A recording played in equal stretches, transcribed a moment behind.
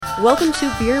Welcome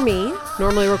to Beer Me,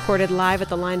 normally recorded live at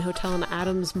the Line Hotel in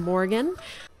Adams Morgan.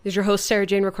 This is your host, Sarah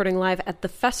Jane, recording live at the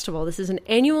festival. This is an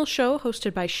annual show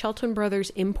hosted by Shelton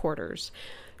Brothers Importers.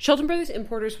 Shelton Brothers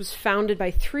Importers was founded by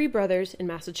three brothers in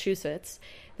Massachusetts.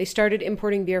 They started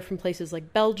importing beer from places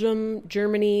like Belgium,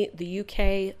 Germany, the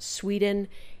UK, Sweden,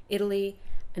 Italy,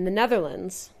 and the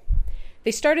Netherlands.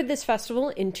 They started this festival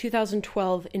in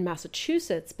 2012 in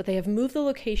Massachusetts, but they have moved the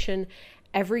location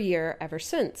every year ever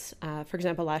since. For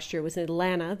example, last year was in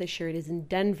Atlanta. This year it is in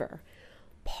Denver.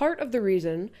 Part of the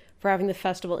reason for having the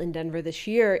festival in Denver this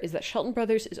year is that Shelton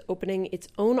Brothers is opening its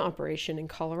own operation in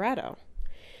Colorado.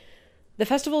 The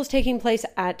festival is taking place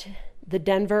at the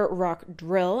Denver Rock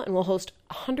Drill and will host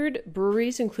 100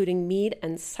 breweries, including mead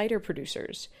and cider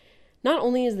producers. Not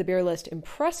only is the beer list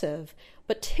impressive,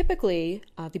 but typically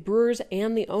the brewers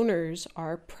and the owners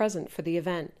are present for the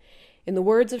event. In the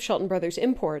words of Shelton Brothers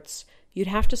Imports, you'd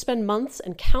have to spend months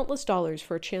and countless dollars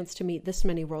for a chance to meet this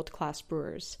many world-class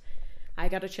brewers. I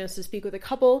got a chance to speak with a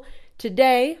couple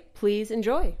today. Please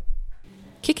enjoy.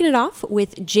 Kicking it off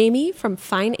with Jamie from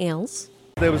Fine Ales.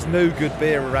 There was no good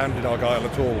beer around in Argyll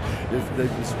at all. There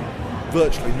was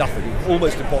virtually nothing.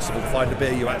 Almost impossible to find a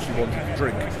beer you actually wanted to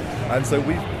drink. And so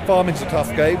farming's a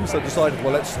tough game, so decided,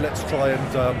 well, let's try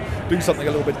and do something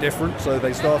a little bit different. So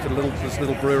they started this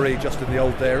little brewery just in the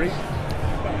old dairy.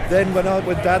 Then when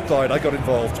Dad died, I got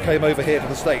involved, came over here to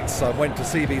the States, went to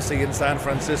CBC in San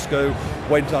Francisco,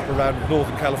 went up around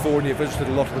Northern California, visited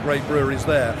a lot of the great breweries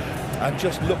there, and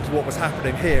just looked at what was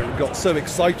happening here and got so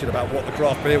excited about what the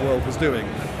craft beer world was doing.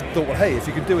 Thought, well, hey, if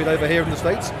you can do it over here in the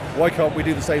States, why can't we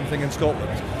do the same thing in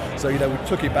Scotland? So, we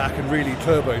took it back and really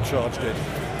turbocharged it.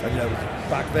 And,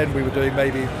 back then we were doing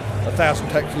maybe 1,000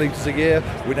 hectolitres a year.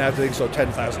 We're now doing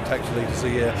 10,000 hectolitres a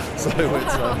year. So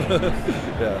it's,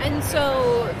 yeah. And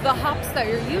so the hops that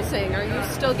you're using, are you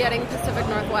still getting Pacific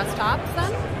Northwest hops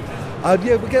then?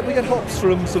 Yeah, we get hops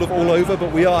from sort of all over,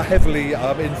 but we are heavily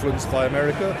influenced by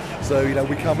America. So,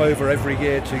 we come over every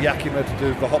year to Yakima to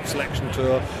do the hop selection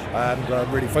tour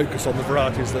and really focus on the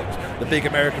varieties the big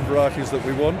American varieties that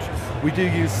we want. We do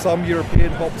use some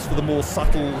European hops for the more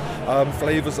subtle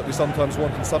flavours that we sometimes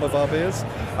want in some of our beers.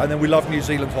 And then we love New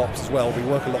Zealand hops as well. We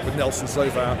work a lot with Nelson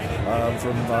Sauvin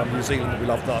from New Zealand. We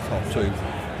love that hop too.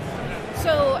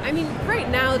 So, right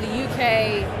now the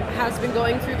UK has been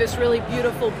going through this really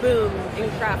beautiful boom in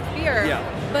craft beer. Yeah.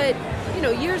 But,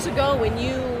 years ago when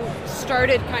you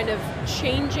started kind of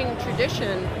changing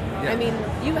tradition,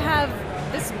 yeah. You have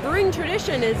this brewing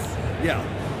tradition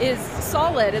is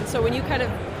solid. And so when you kind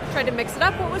of tried to mix it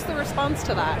up, what was the response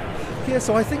to that? Yeah,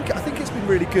 so I think it's been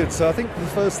really good. So I think the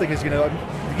first thing is,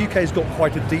 the UK's got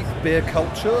quite a deep beer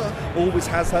culture, always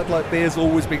has had, beer's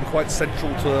always been quite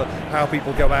central to how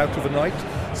people go out of a night.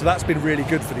 So that's been really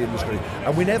good for the industry.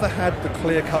 And we never had the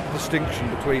clear-cut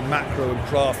distinction between macro and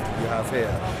craft that you have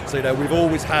here. So, we've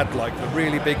always had, the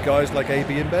really big guys like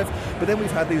AB InBev, but then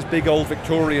we've had these big old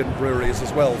Victorian breweries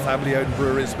as well, family-owned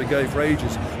breweries, been going for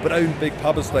ages, but own big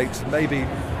pub estates and maybe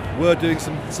we're doing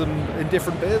some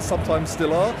indifferent beers, sometimes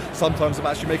still are, sometimes I'm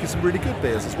actually making some really good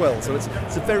beers as well. So it's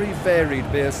a very varied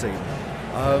beer scene.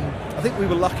 I think we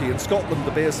were lucky. In Scotland,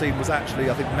 the beer scene was actually,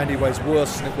 I think, in many ways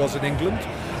worse than it was in England.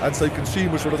 And so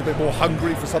consumers were a little bit more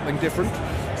hungry for something different.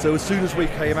 So as soon as we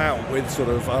came out with sort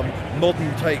of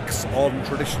modern takes on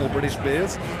traditional British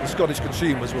beers, the Scottish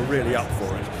consumers were really up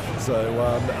for it. So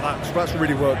that's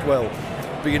really worked well.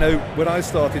 But, when I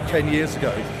started 10 years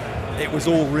ago, it was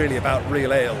all really about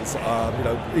real ales.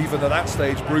 Even at that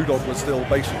stage, Brewdog was still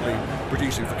basically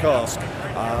producing for cask.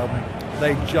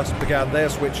 They just began their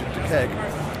switch into keg.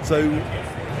 So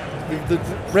the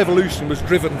revolution was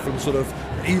driven from sort of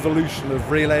evolution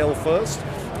of real ale first,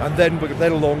 and then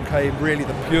along came really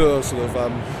the pure sort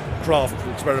of craft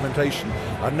experimentation.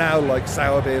 And now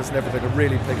sour beers and everything are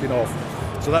really picking off.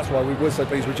 So that's why we were so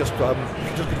pleased. We just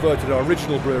converted our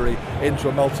original brewery into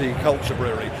a multi-culture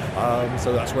brewery.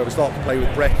 So that's where we start to play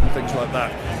with Brett and things like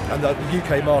that. And the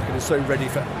UK market is so ready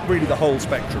for really the whole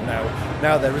spectrum now.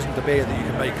 Now there isn't a beer that you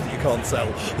can make that you can't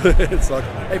sell. It's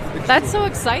everything's That's so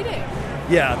exciting.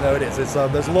 Yeah, no, it is. It's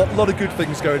there's a lot of good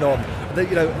things going on.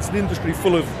 It's an industry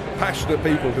full of passionate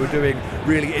people who are doing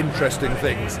really interesting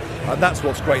things, and that's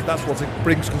what's great. That's what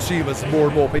brings consumers, more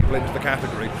and more people into the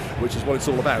category, which is what it's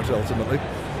all about ultimately.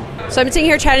 So I'm sitting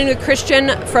here chatting with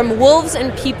Christian from Wolves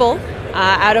and People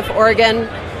out of Oregon,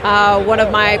 one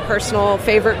of my personal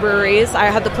favorite breweries. I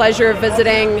had the pleasure of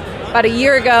visiting about a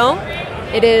year ago.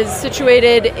 It is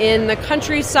situated in the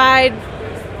countryside,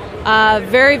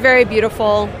 very, very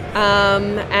beautiful,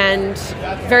 and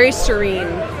very serene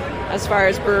as far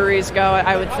as breweries go,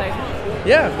 I would say.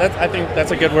 Yeah, I think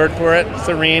that's a good word for it.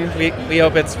 Serene. We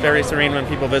hope it's very serene when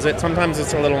people visit. Sometimes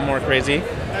it's a little more crazy,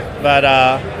 but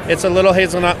it's a little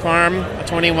hazelnut farm,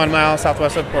 21 miles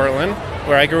southwest of Portland,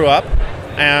 where I grew up,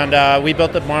 and we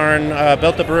built the barn,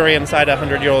 built the brewery inside a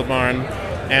 100-year-old barn,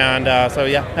 and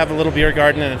have a little beer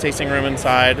garden and a tasting room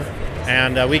inside,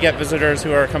 and we get visitors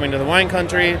who are coming to the wine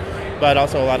country, but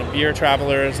also a lot of beer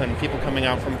travelers and people coming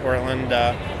out from Portland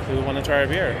who want to try our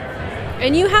beer.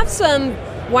 And you have some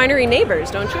winery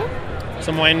neighbors, don't you?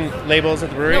 Some wine labels at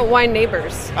the brewery? No, wine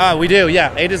neighbors. We do,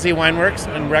 yeah. A to Z Wineworks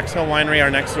and Rex Hill Winery are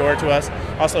next door to us.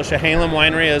 Also, Chehalem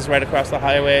Winery is right across the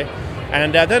highway.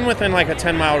 And then within like a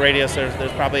 10-mile radius,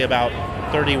 there's probably about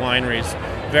 30 wineries.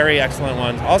 Very excellent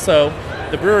ones. Also,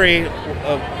 the brewery,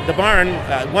 the barn,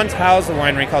 once housed a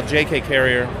winery called J.K.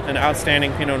 Carrier, an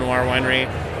outstanding Pinot Noir winery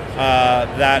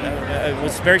that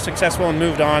was very successful and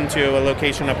moved on to a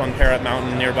location up on Parrot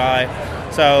Mountain nearby.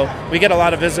 So we get a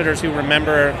lot of visitors who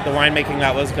remember the winemaking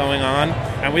that was going on,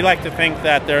 and we like to think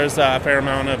that there's a fair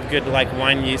amount of good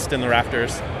wine yeast in the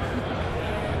rafters.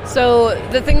 So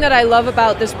the thing that I love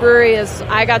about this brewery is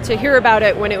I got to hear about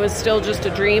it when it was still just a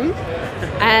dream,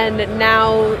 and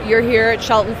now you're here at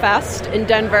Shelton Fest in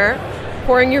Denver,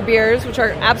 pouring your beers, which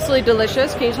are absolutely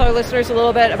delicious. Can you tell our listeners a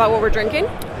little bit about what we're drinking?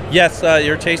 Yes,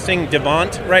 you're tasting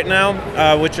Devant right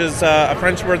now, which is a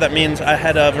French word that means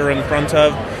ahead of or in front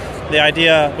of. The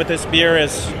idea with this beer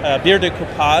is bière de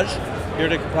coupage. Bière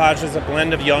de coupage is a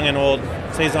blend of young and old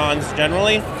saisons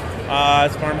generally.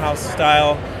 It's farmhouse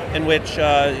style, in which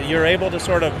you're able to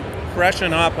sort of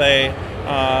freshen up a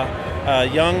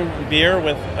young beer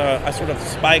with a sort of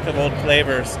spike of old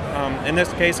flavors. In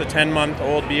this case, a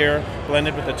 10-month-old beer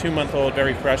blended with a 2-month-old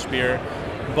very fresh beer.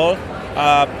 Both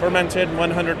fermented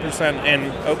 100%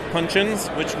 in oak puncheons,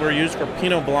 which were used for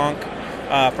Pinot Blanc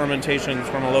fermentations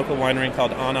from a local winery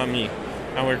called En Ami.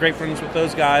 And we're great friends with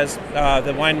those guys.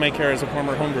 The winemaker is a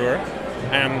former homebrewer,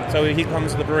 and so he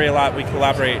comes to the brewery a lot. We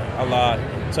collaborate a lot.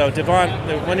 So Devant,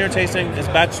 the one you're tasting, is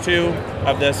batch 2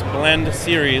 of this blend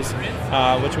series,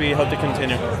 which we hope to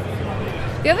continue.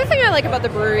 The other thing I like about the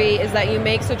brewery is that you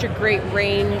make such a great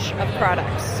range of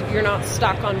products. You're not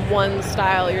stuck on one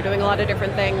style. You're doing a lot of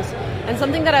different things. And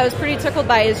something that I was pretty tickled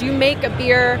by is you make a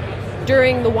beer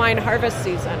during the wine harvest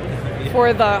season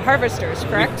for the harvesters,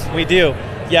 correct? We do.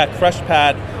 Yeah, Crush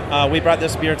Pad. We brought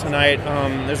this beer tonight.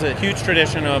 There's a huge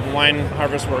tradition of wine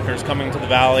harvest workers coming to the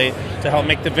valley to help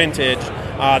make the vintage.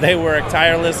 They work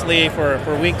tirelessly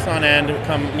for weeks on end,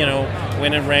 come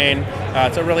wind and rain.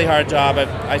 It's a really hard job.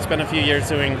 I spent a few years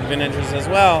doing vintages as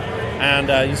well,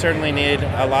 and you certainly need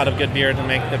a lot of good beer to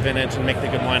make the vintage and make the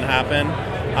good wine happen.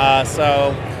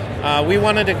 So we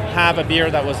wanted to have a beer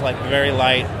that was very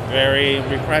light, very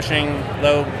refreshing,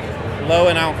 low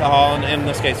in alcohol, and in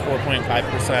this case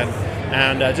 4.5%,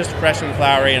 and just fresh and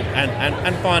flowery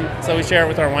and fun. So we share it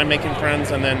with our winemaking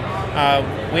friends, and then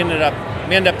we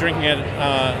end up drinking it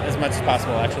as much as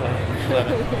possible, actually. Love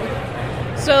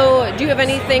it. So do you have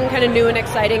anything kind of new and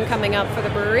exciting coming up for the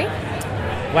brewery?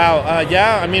 Wow,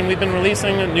 yeah, I mean, we've been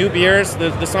releasing new beers.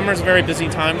 The summer's a very busy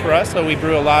time for us, so we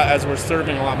brew a lot as we're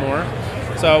serving a lot more.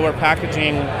 So we're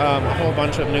packaging a whole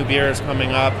bunch of new beers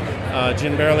coming up,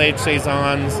 gin barrel-aged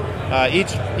saisons.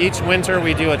 Each winter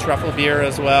we do a truffle beer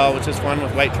as well, which is fun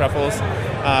with white truffles.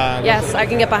 Yes, I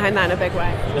can get behind that in a big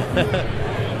way.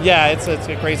 Yeah, it's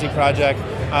a crazy project.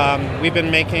 We've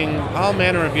been making all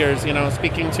manner of beers,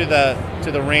 speaking to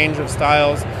the range of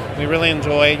styles. We really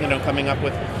enjoy, coming up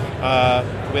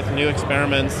with new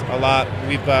experiments a lot.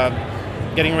 We've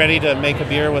getting ready to make a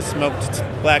beer with smoked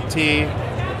black tea.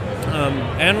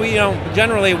 And we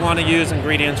generally want to use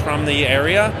ingredients from the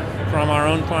area, from our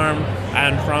own farm,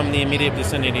 and from the immediate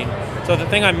vicinity. So the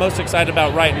thing I'm most excited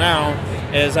about right now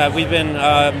is that we've been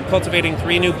cultivating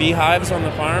 3 new beehives on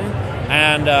the farm,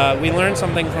 and we learned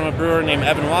something from a brewer named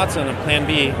Evan Watson of Plan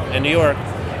B in New York,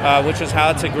 which is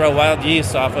how to grow wild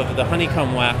yeast off of the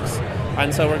honeycomb wax.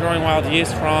 And so we're growing wild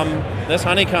yeast from this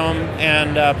honeycomb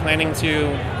and planning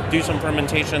to do some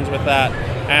fermentations with that.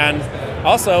 And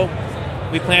also,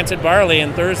 we planted barley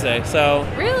in Thursday, so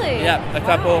really,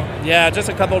 yeah, just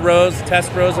a couple rows, test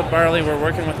rows of barley. We're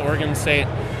working with Oregon State,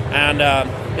 and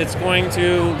it's going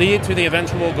to lead to the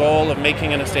eventual goal of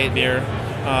making an estate beer,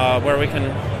 where we can,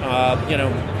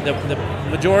 the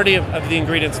majority of the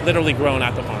ingredients literally grown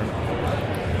at the farm.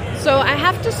 So I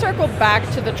have to circle back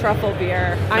to the truffle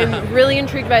beer. I'm really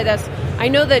intrigued by this. I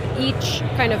know that each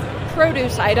kind of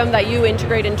produce item that you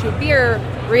integrate into a beer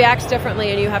reacts differently,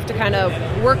 and you have to kind of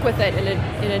work with it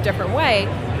in a different way.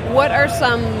 What are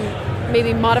some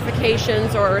maybe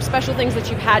modifications or special things that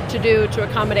you've had to do to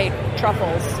accommodate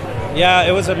truffles? Yeah,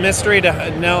 it was a mystery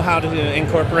to know how to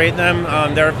incorporate them.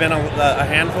 There have been a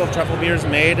handful of truffle beers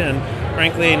made, and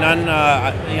frankly, none.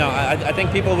 I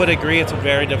think people would agree it's a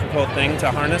very difficult thing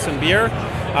to harness in beer.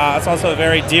 It's also a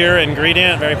very dear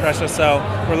ingredient, very precious. So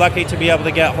we're lucky to be able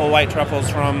to get whole white truffles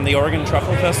from the Oregon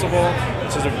Truffle Festival,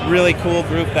 which is a really cool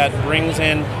group that brings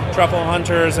in truffle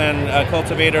hunters and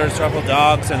cultivators, truffle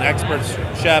dogs, and expert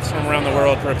chefs from around the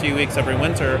world for a few weeks every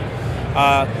winter.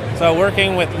 So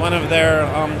working with one of their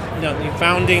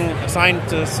founding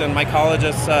scientists and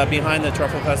mycologists behind the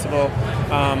Truffle Festival,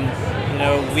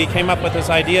 we came up with this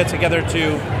idea together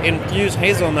to infuse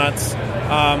hazelnuts,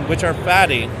 which are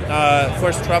fatty. Of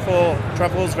course,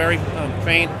 truffle is very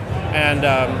faint and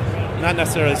not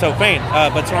necessarily so faint,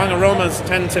 but strong aromas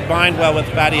tend to bind well with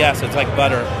fatty acids like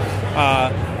butter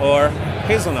or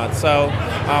hazelnuts. So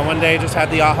one day just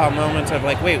had the aha moment of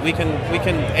like, wait, we can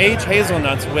age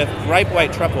hazelnuts with ripe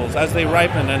white truffles as they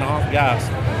ripen and off gas,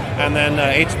 and then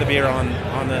age the beer on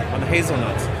the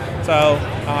hazelnuts. So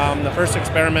the first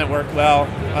experiment worked well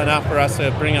enough for us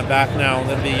to bring it back now.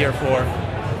 That'll be year 4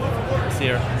 this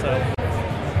year.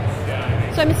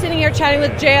 So I'm sitting here chatting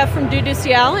with JF from Dieu du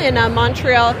Ciel in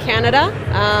Montreal, Canada.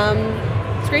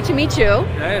 It's great to meet you.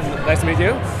 Hey, nice to meet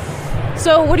you.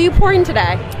 So what are you pouring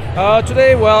today?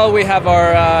 Today, we have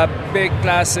our big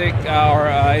classic,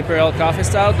 our Imperial Coffee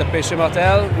Stout, the Péché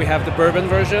Mortel. We have the bourbon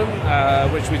version,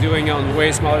 which we're doing on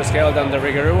way smaller scale than the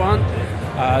regular one.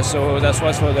 So that's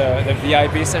what's for the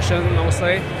VIP session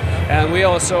mostly. And we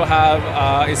also have,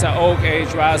 it's an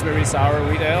oak-aged raspberry sour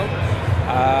wheat ale.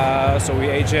 So we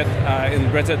age it in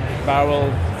Bretted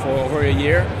barrel for over a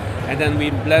year. And then we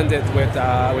blend it with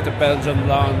a Belgian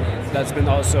blonde that's been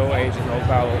also aged in oak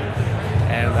barrel.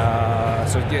 And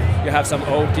so you have some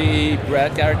oaky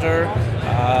bread character.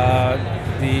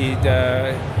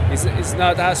 It's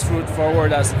not as fruit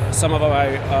forward as some of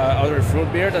my other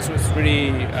fruit beer. That's what's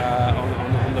really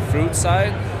on the fruit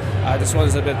side. This one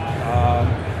is a bit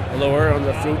lower on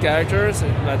the fruit characters,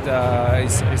 but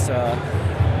it's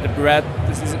the bread.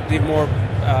 This is leave more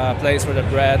place for the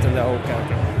bread and the oak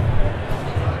character.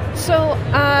 So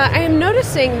I am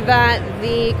noticing that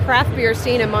the craft beer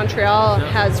scene in Montreal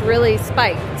has really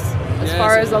spiked as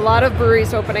far as a lot of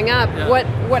breweries opening up. Yeah.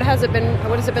 What has it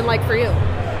been like for you?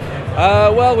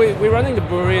 We're running the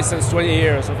brewery since 20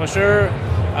 years. So for sure,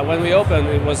 when we opened,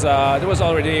 there was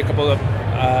already a couple of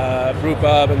brew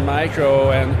pub and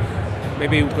micro, and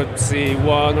maybe we could see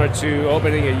 1 or 2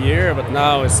 opening a year. But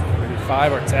now it's maybe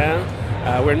 5 or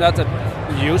 10. We're not a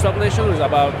huge population. There's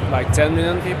about like 10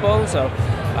 million people. So.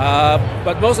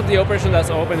 But most of the operations that's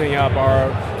opening up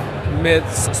are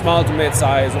small to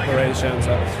mid-size operations.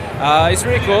 So, it's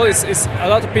really cool. It's a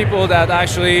lot of people that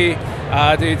actually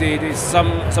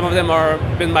some of them are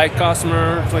been my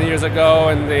customer 20 years ago,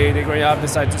 and they growing up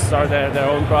decide to start their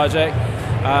own project.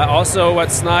 Also,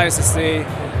 what's nice is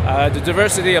the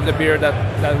diversity of the beer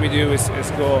that we do is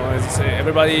cool.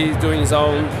 Everybody doing his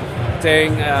own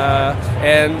thing,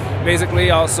 and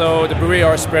basically also the brewery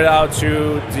are spread out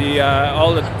through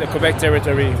all the Quebec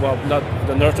territory. Well, not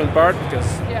the northern part because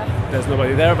there's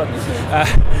nobody there, but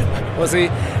we'll see.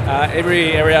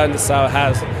 Every area in the south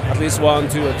has at least 1,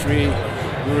 2, or 3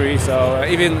 breweries. So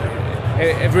even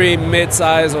every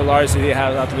mid-size or large city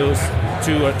has at least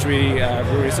 2 or 3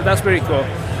 breweries. So that's pretty cool.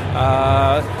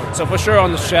 So for sure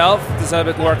on the shelf there's a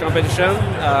bit more competition,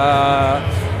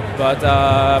 but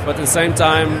at the same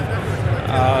time.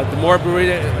 The more brewery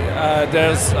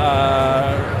there's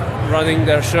running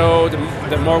their show,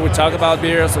 the more we talk about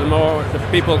beer, so the more the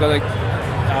people are going to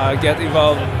get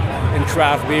involved in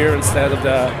craft beer instead of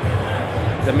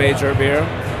the major beer.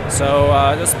 So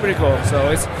that's pretty cool. So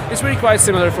it's really quite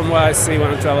similar from what I see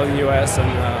when I travel in the US.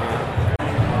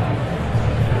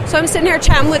 So I'm sitting here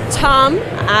chatting with Tom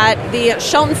at the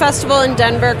Shelton Festival in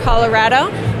Denver, Colorado.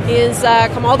 He's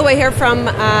come all the way here from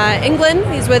England.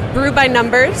 He's with Brew by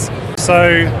Numbers.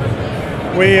 So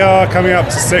we are coming up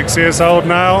to 6 years old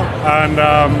now, and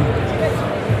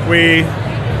we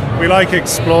like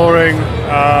exploring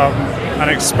and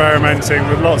experimenting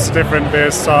with lots of different beer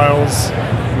styles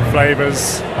and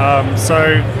flavours.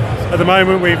 So at the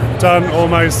moment we've done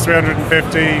almost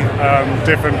 350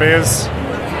 different beers,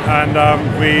 and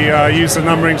we use a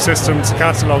numbering system to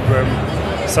catalogue them.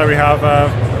 So we have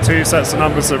 2 sets of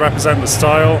numbers that represent the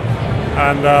style,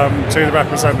 and 2 that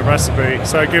represent the recipe.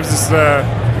 So it gives us the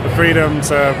freedom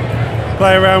to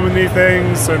play around with new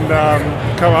things and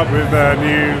come up with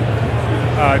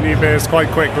new beers quite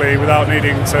quickly without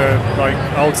needing to like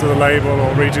alter the label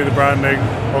or redo the branding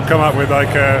or come up with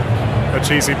like a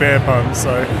cheesy beer pun.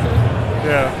 So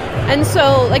yeah. And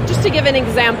so, like, just to give an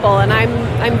example, and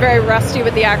I'm very rusty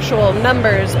with the actual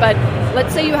numbers, but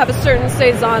let's say you have a certain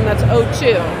Saison that's 02,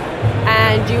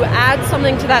 and you add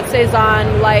something to that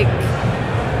Saison like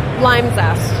lime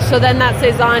zest. So then that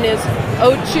Saison is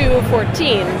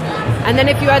 0214. And then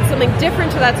if you add something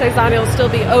different to that Saison, it'll still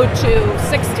be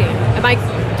 0216. Am I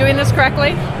doing this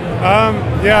correctly?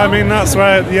 I mean, that's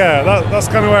where, that's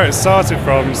kind of where it started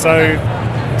from. So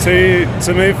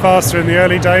to move faster in the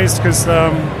early days, because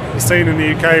the scene in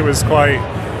the UK was quite,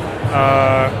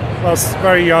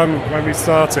 very young when we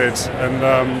started, and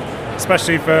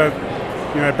especially for,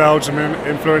 Belgium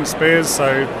influenced beers.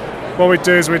 So what we'd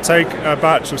do is we'd take a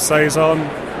batch of Saison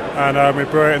and we'd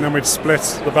brew it, and then we'd split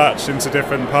the batch into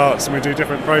different parts, and we'd do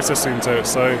different processing to it.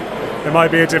 So it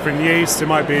might be a different yeast, it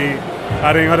might be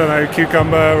adding, I don't know,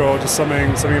 cucumber or just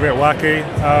something a bit wacky.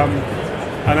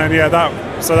 And then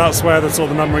that's where the sort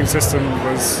of the numbering system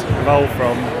was evolved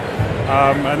from.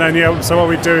 And then so what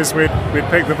we'd do is we'd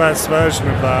pick the best version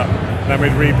of that, and then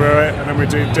we'd rebrew it, and then we'd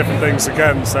do different things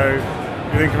again. So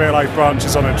you think of it like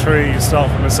branches on a tree. You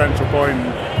start from a central point,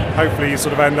 and hopefully you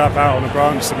sort of end up out on a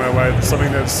branch somewhere where it's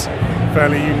something that's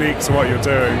fairly unique to what you're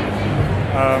doing.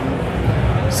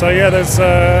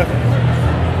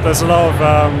 There's a lot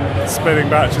of splitting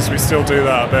batches. We still do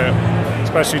that a bit,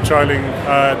 especially trialing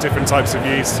different types of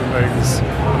yeast and things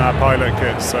in our pilot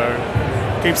kits. So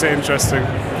it keeps it interesting.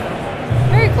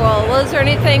 Very cool. Well, is there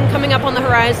anything coming up on the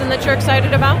horizon that you're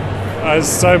excited about? There's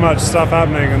so much stuff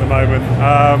happening at the moment.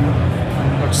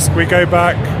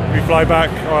 We fly back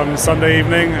on Sunday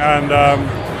evening, and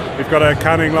we've got a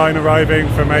canning line arriving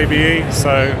from ABE,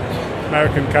 so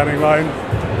American Canning Line.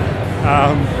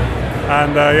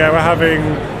 We're having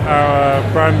our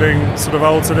branding sort of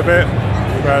altered a bit,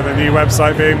 where the new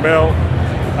website being built.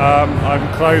 I'm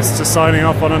close to signing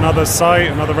off on another site,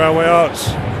 another railway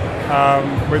arch,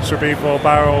 which will be for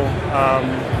barrel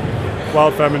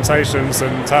wild fermentations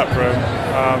and taproom.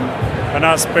 And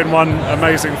that's been one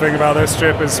amazing thing about this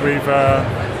trip is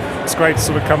it's great to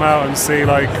sort of come out and see,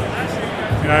 like,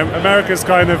 America's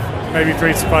kind of maybe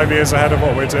 3 to 5 years ahead of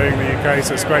what we're doing in the UK,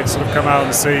 so it's great to sort of come out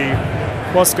and see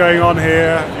what's going on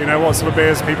here, what sort of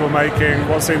beers people are making,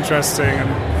 what's interesting,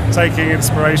 and taking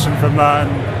inspiration from that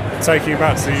and taking it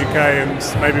back to the UK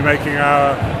and maybe making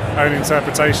our own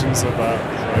interpretations of that.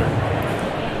 So.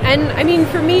 And I mean,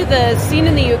 for me, the scene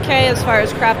in the UK as far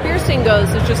as craft beer scene goes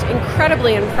is just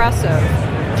incredibly impressive.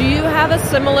 Do you have a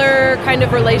similar kind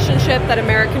of relationship that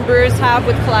American brewers have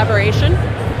with collaboration?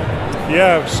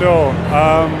 Yeah, sure.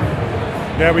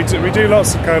 We do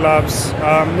lots of collabs,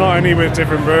 not only with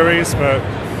different breweries, but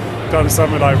done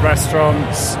some with like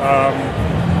restaurants,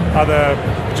 other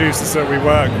producers that we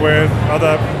work with,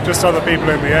 other people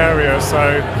in the area.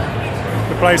 So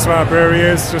the place where our brewery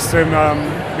is, just in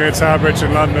near Towerbridge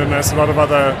in London, there's a lot of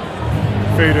other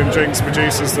food and drinks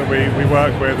producers that we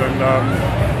work with,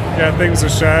 and things are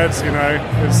shared.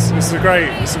 It's a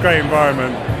great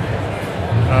environment.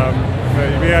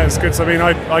 It's good. I mean,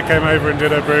 I came over and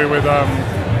did a brew with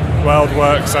Wild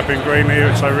Works up in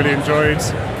Greenlee, which I really enjoyed,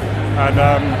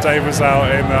 and Dave was out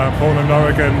in Portland,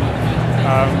 Oregon,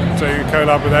 doing a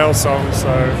collab with Alesong.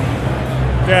 So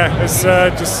it's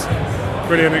just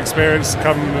brilliant experience to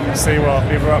come and see what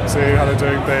people are up to, how they're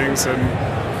doing things, and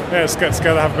just get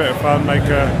together, have a bit of fun, make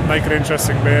an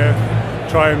interesting beer,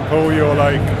 try and pull your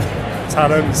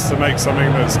talents to make something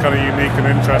that's kind of unique and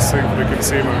interesting for the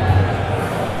consumer.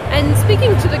 And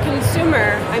speaking to the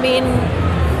consumer, I mean,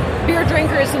 beer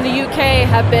drinkers in the UK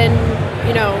have been,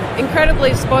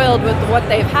 incredibly spoiled with what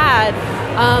they've had.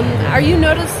 Are you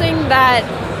noticing that,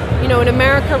 in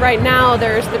America right now,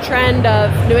 there's the trend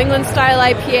of New England style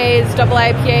IPAs, double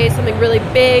IPAs, something really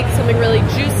big, something really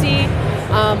juicy,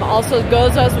 also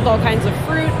gozos with all kinds of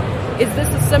fruit. Is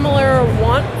this a similar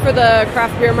want for the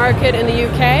craft beer market in the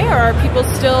UK, or are people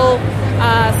still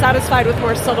satisfied with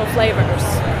more subtle flavors?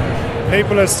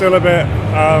 People are still a bit,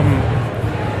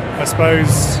 I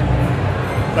suppose,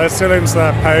 they're still into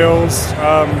their pales,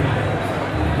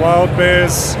 wild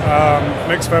beers,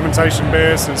 mixed fermentation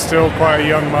beers. It's still quite a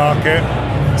young market.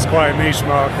 It's quite a niche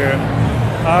market.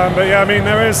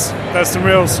 There's some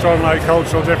real strong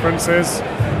cultural differences.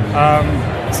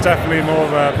 It's definitely more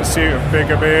of a pursuit of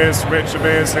bigger beers, richer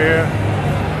beers here.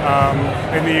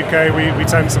 In the UK, we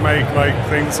tend to make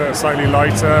things that are slightly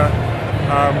lighter,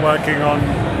 working on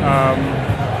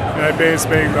beers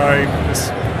being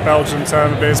this Belgian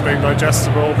term, beers being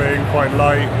digestible, being quite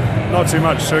light, not too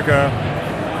much sugar.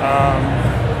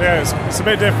 It's a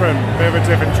bit different, a bit of a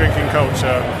different drinking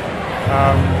culture.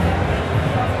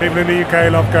 People in the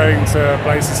UK love going to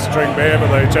places to drink beer, but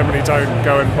they generally don't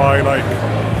go and buy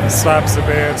slabs of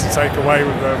beer to take away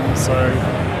with them. So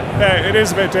it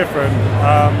is a bit different.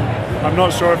 I'm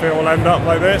not sure if it will end up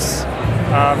like this,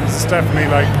 It's definitely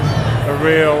like a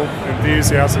real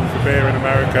enthusiasm for beer in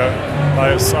America.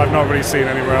 I've not really seen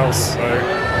anywhere else. So,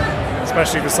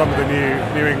 especially for some of the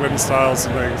New England styles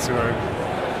and things, you know.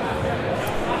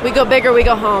 We go big or we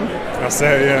go home. That's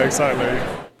it. Yeah, exactly.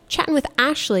 Chatting with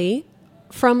Ashley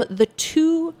from the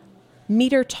 2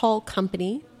 Meter Tall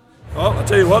Company. Well, I'll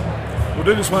tell you what, we'll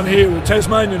do this one here with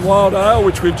Tasmanian Wild Ale,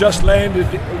 which we've just landed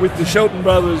with the Shelton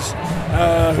Brothers,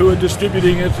 who are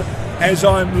distributing it, as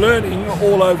I'm learning,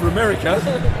 all over America.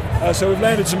 So we've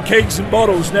landed some kegs and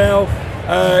bottles now.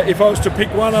 If I was to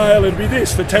pick one ale, it'd be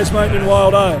this, the Tasmanian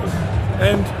Wild Ale.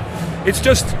 And it's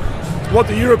just what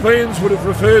the Europeans would have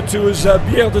referred to as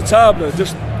bière de table,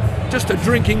 just a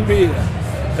drinking beer.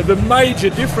 The major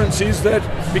difference is that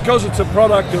because it's a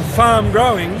product of farm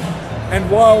growing and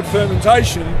wild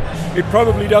fermentation, it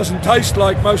probably doesn't taste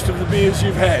like most of the beers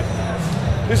you've had.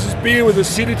 This is beer with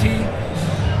acidity.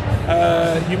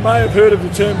 You may have heard of the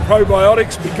term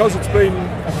probiotics because it's been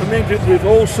fermented with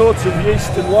all sorts of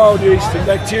yeast and wild yeast and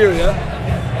bacteria.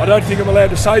 I don't think I'm allowed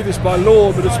to say this by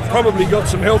law, but it's probably got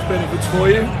some health benefits for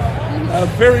you.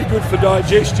 Very good for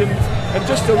digestion and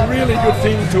just a really good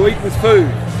thing to eat with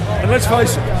food. And let's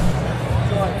face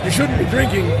it, you shouldn't be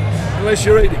drinking unless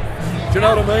you're eating. Do you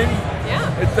know what I mean?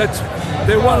 Yeah.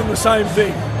 They're one and the same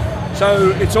thing.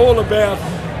 So it's all about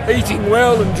eating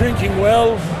well and drinking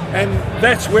well, and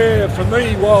that's where, for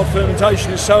me, wild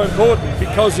fermentation is so important,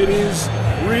 because it is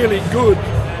really good.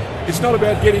 It's not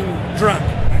about getting drunk.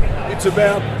 It's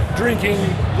about drinking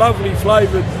lovely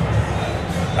flavoured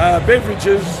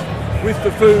beverages with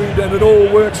the food, and it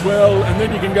all works well, and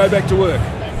then you can go back to work.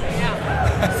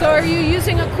 So are you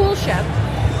using a cool ship?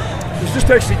 I was just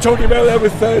actually talking about that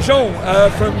with Jean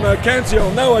from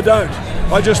Cancion. No, I don't.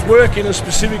 I just work in a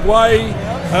specific way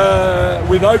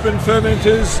with open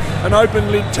fermenters and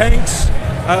open lid tanks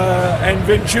and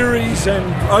Venturis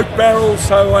and oak barrels,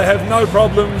 so I have no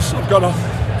problems. I've got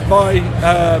my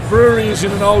brewery is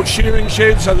in an old shearing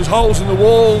shed, so there's holes in the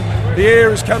wall. The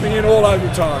air is coming in all over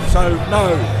time, so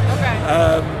no. Okay.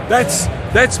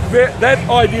 That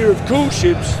idea of cool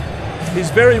ships is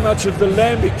very much of the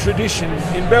lambic tradition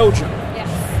in Belgium. Yes.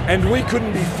 And we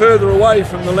couldn't be further away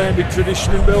from the lambic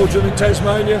tradition in Belgium and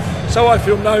Tasmania, so I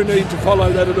feel no need to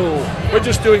follow that at all. We're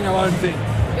just doing our own thing.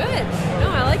 Good. No,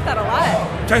 I like that a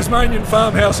lot. Tasmanian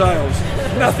farmhouse ales,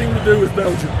 nothing to do with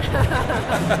Belgium.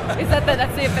 Is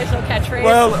that's the official catchphrase?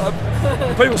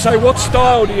 Well, people say, what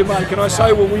style do you make? And I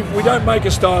say, well, we don't make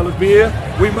a style of beer,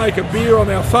 we make a beer on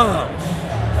our farm.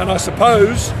 And I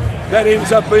suppose that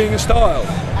ends up being a style,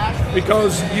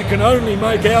 because you can only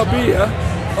make our beer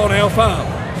on our farm.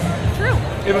 True.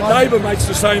 If a neighbour makes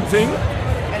the same thing,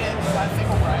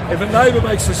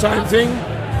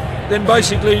 then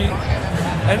basically,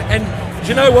 and do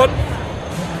you know what?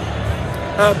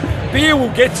 Beer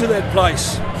will get to that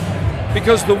place,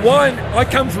 because the wine, I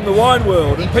come from the wine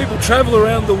world, and people travel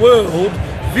around the world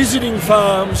visiting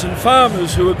farms and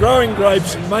farmers who are growing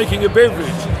grapes and making a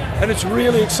beverage, and it's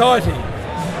really exciting.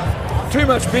 Too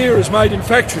much beer is made in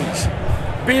factories.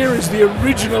 Beer is the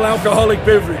original alcoholic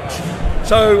beverage.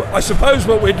 So I suppose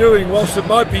what we're doing, whilst it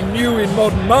might be new in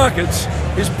modern markets,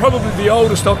 is probably the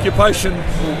oldest occupation,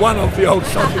 or one of the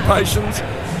oldest occupations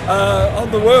on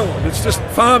the world. It's just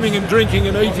farming and drinking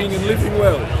and eating and living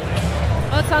well.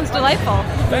 Oh, it sounds delightful.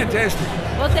 Fantastic.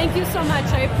 Well, thank you so much.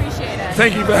 I appreciate it.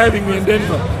 Thank you for having me in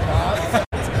Denver.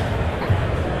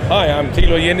 Hi, I'm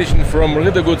Thilo Jenichen from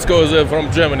Ritterguts Gose from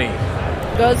Germany.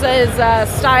 Gose is a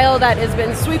style that has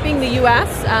been sweeping the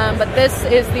U.S., but this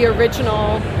is the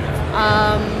original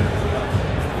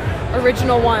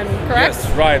one, correct? Yes,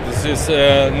 right. This is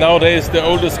nowadays the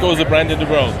oldest Gose brand in the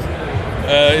world.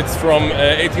 It's from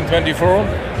 1824,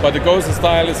 but the Gose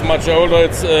style is much older.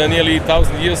 It's nearly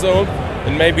 1,000 years old,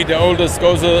 and maybe the oldest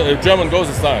German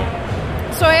Gose style.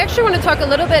 So I actually want to talk a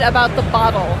little bit about the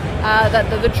bottle,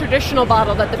 the traditional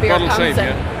bottle that the beer Bottle comes shape,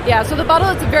 in. Yeah, so the bottle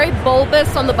is very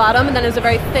bulbous on the bottom and then has a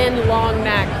very thin, long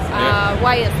neck.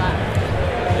 Why is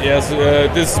that? Yes,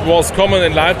 this was common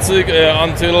in Leipzig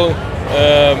until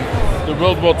the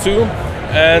World War II,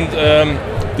 and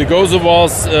the Gose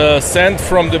was sent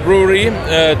from the brewery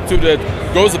to the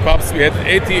Gose pubs. We had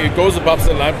 80 Gose pubs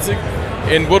in Leipzig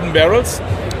in wooden barrels.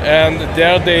 And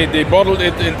there they bottled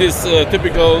it in these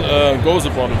typical Gose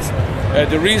bottles.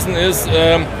 The reason is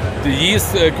the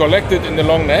yeast collected in the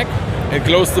long neck and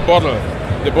closed the bottle.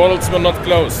 The bottles were not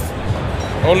closed.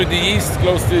 Only the yeast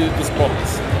closed these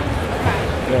bottles.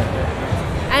 Okay.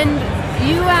 Yeah. And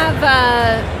you have,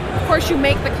 of course, you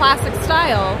make the classic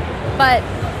style, but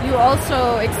you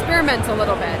also experiment a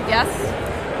little bit, yes?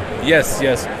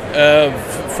 Yes.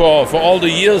 For all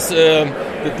the years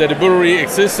that the brewery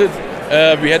existed,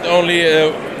 we had only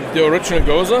the original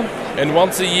Gose, and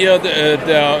once a year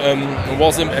there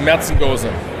was a Märzen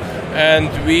Gose. And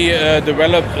we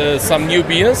developed some new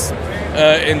beers.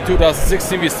 In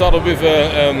 2016 we started with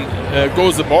a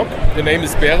Gose Bock. The name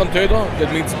is Bärentöter,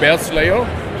 that means bear slayer.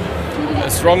 A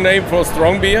strong name for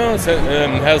strong beer,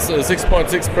 has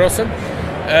 6.6%.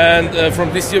 And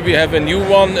from this year we have a new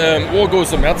one,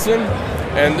 Urgose Märzen.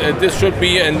 And this should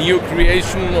be a new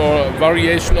creation or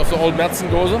variation of the old Märzen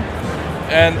Gose.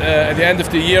 And at the end of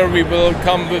the year we will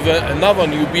come with another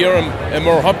new beer, a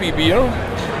more hoppy beer,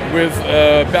 with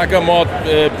bergamot,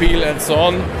 peel and so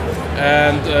on.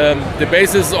 And the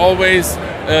base is always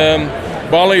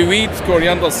barley wheat,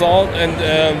 coriander salt, and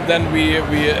then we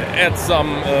add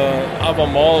some other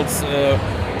malts,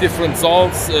 different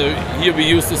salts. Here we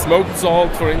use the smoked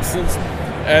salt, for instance,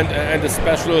 and a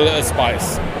special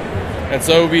spice. And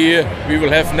so we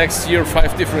will have next year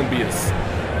 5 different beers.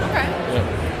 Okay.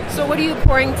 Yeah. So what are you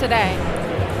pouring today?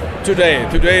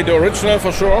 Today the original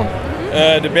for sure,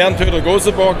 the Bärentöter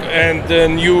Gose Bock and the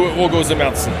new Urgose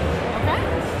Märzen. Okay,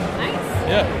 nice.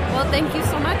 Yeah. Well, thank you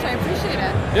so much. I appreciate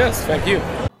it. Yes, thank you.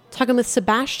 Talking with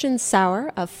Sebastian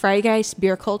Sauer of Freigeist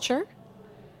Beer Culture.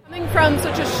 Coming from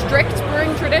such a strict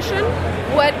brewing tradition,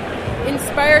 what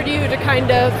inspired you to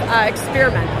kind of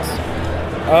experiment?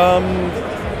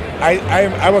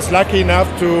 I was lucky enough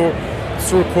to,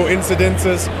 through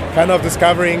coincidences, kind of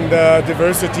discovering the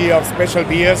diversity of special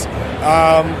beers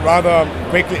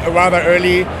rather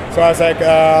early. So I was like,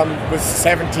 was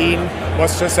 17,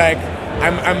 was just like,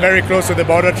 I'm very close to the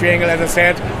border triangle, as I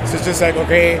said. So it's just like,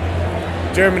 okay,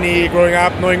 Germany, growing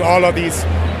up, knowing all of these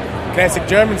classic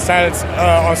German styles,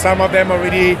 or some of them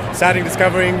already starting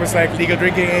discovering was like legal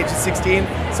drinking age is 16.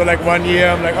 So like 1 year,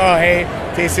 I'm like, oh hey,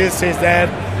 taste this, taste that,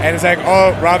 and it's like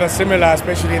all rather similar,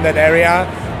 especially in that area.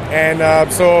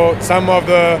 And so some of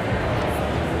the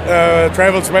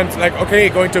travels went like, okay,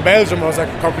 going to Belgium was like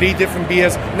complete different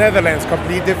beers, Netherlands,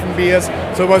 complete different beers.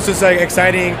 So it was just like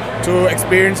exciting to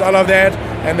experience all of that.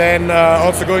 And then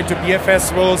also going to beer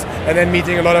festivals and then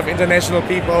meeting a lot of international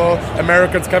people,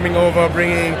 Americans coming over,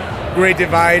 bringing Great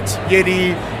Divide,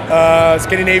 Yeti,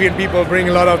 Scandinavian people bringing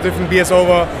a lot of different beers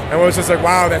over. And it was just like,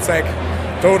 wow, that's like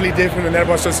totally different. And that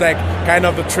was just like kind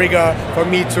of the trigger for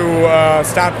me to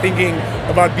start thinking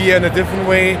about beer in a different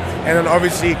way. And then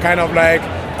obviously kind of like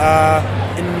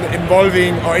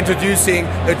involving or introducing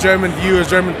a German view, a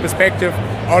German perspective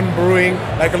on brewing,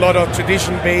 like a lot of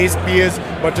tradition-based beers,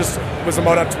 but just with a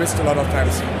modern twist a lot of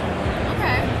times.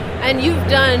 Okay. And you've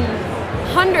done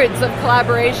hundreds of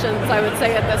collaborations, I would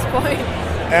say, at this point.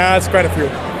 Yeah, it's quite a few.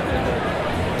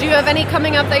 Do you have any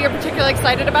coming up that you're particularly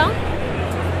excited about?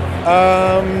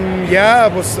 Yeah,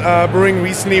 I was brewing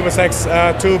recently with like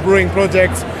 2 brewing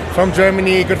projects from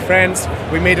Germany, good friends.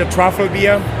 We made a truffle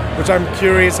beer, which I'm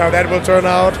curious how that will turn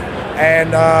out.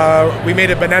 And we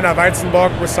made a banana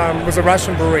Weizenbock with a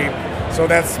Russian brewery. So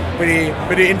that's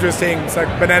pretty interesting. It's like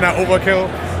banana overkill,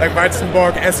 like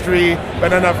Weizenbock, estery,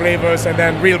 banana flavors, and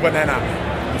then real banana.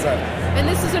 So, and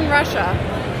this is in Russia?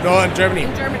 No, in Germany.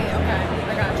 In Germany, okay.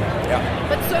 I gotcha. Yeah.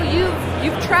 But so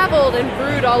you've traveled and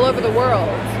brewed all over the world.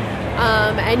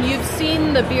 And you've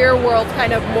seen the beer world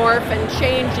kind of morph and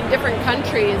change in different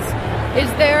countries. Is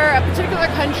there a particular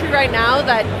country right now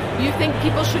that you think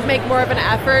people should make more of an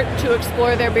effort to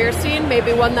explore their beer scene?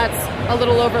 Maybe one that's a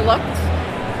little overlooked?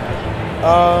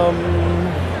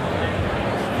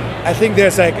 I think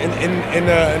there's like in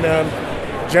a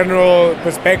general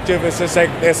perspective, it's just like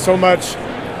there's so much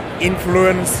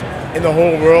influence in the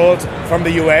whole world from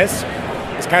the US.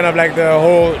 It's kind of like the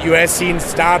whole US scene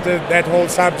started that whole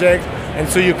subject, and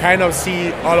so you kind of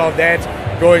see all of that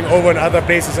going over in other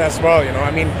places as well. You know,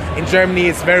 I mean, in Germany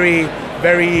it's very,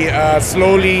 very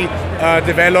slowly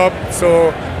developed.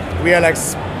 So we are like,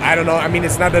 I don't know. I mean,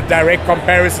 it's not a direct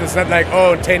comparison. It's not like,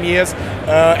 oh, in 10 years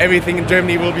everything in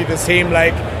Germany will be the same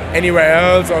like anywhere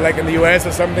else or like in the US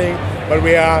or something. But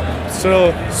we are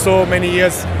still so many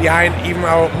years behind even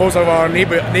most of our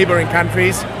neighboring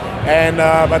countries. And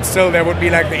but still there would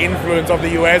be like the influence of the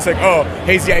US, like, oh,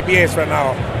 hazy IPAs right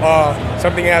now or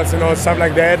something else, you know, stuff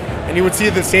like that. And you would see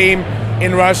the same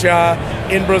in Russia,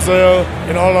 in Brazil,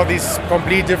 in all of these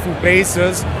complete different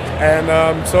places.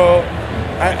 And so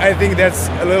I think that's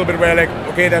a little bit where like,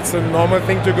 okay, that's the normal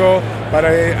thing to go. But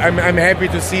I'm happy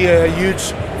to see a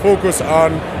huge focus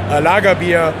on lager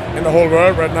beer in the whole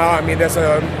world right now. I mean, there's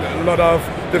a lot of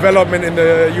development in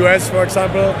the US, for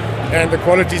example, and the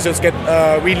qualities just get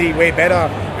really way better.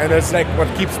 And it's like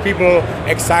what keeps people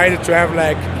excited to have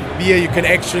like beer you can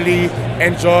actually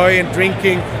enjoy and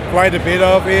drinking quite a bit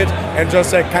of it and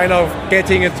just like kind of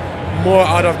getting it more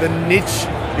out of the niche,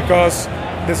 because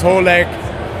this whole like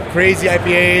crazy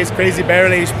IPAs, crazy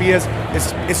barrel-aged beers.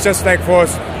 It's just like for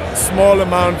a small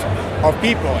amount of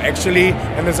people actually,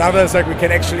 and there's others like we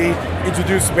can actually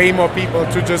introduce way more people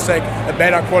to just like a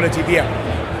better quality beer.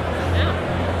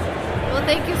 Well,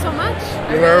 thank you so much.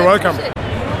 You're very welcome.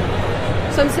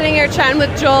 So I'm sitting here chatting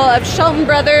with Joel of Shelton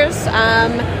Brothers.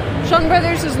 Shelton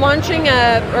Brothers is launching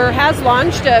has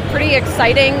launched a pretty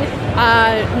exciting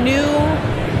new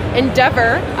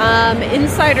endeavor,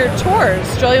 Insider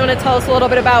Tours. Joel, you want to tell us a little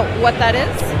bit about what that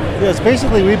is? Yes,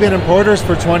 basically we've been importers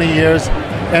for 20 years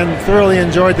and thoroughly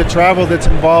enjoyed the travel that's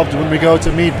involved when we go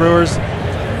to meet brewers,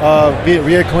 be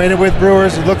reacquainted with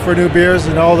brewers, and look for new beers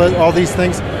and all these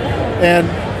things. And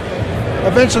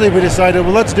eventually we decided,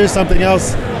 well, let's do something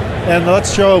else and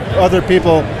let's show other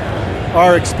people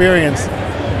our experience.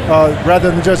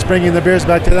 Rather than just bringing the beers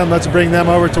back to them, let's bring them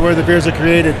over to where the beers are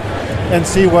created and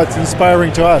see what's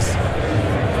inspiring to us.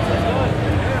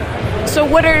 So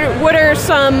what are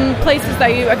some places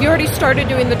that have you already started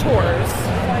doing the tours?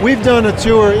 We've done a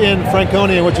tour in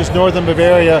Franconia, which is northern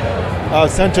Bavaria,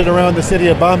 centered around the city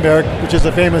of Bamberg, which is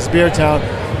a famous beer town.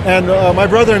 And my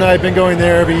brother and I have been going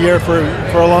there every year for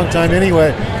a long time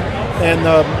anyway. And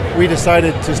we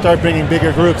decided to start bringing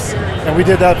bigger groups. And we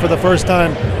did that for the first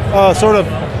time, sort of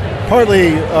partly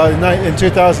in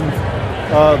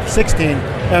 2016.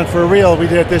 And for real, we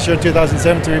did it this year in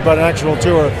 2017. We brought an actual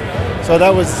tour. So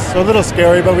that was a little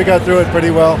scary, but we got through it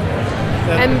pretty well.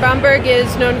 And Bamberg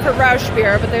is known for Rausch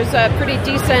beer, but there's a pretty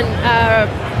decent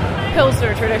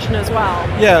Pilsner tradition as well.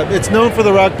 Yeah, it's known for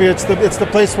the Rauch beer. It's the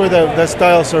place where the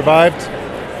style survived,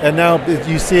 and now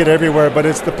you see it everywhere, but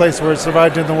it's the place where it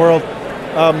survived in the world.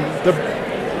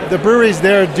 The breweries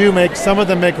there do make, some of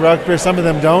them make Rauch beer, some of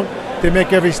them don't. They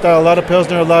make every style, a lot of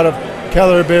Pilsner, a lot of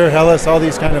Keller beer, Helles, all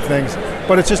these kind of things.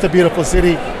 But it's just a beautiful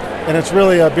city, and it's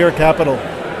really a beer capital.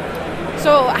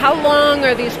 So how long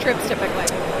are these trips typically?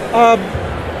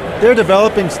 They're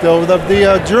developing still.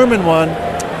 The German one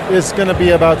is going to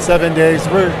be about 7 days.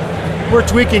 We're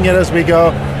tweaking it as we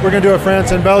go. We're going to do a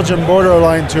France and Belgium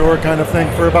borderline tour kind of thing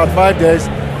for about 5 days,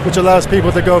 which allows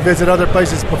people to go visit other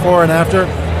places before and after.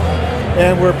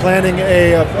 And we're planning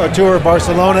a tour of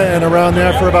Barcelona and around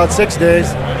there for about 6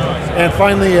 days. And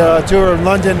finally a tour of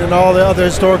London and all the other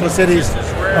historical cities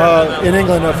in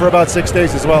England for about 6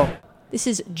 days as well. This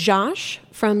is Josh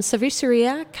from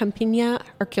Cerveceria Campina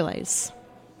Hercules.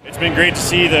 It's been great to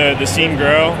see the scene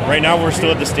grow. Right now we're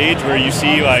still at the stage where you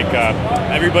see like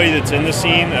everybody that's in the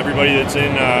scene, everybody that's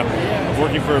in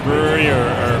working for a brewery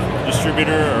or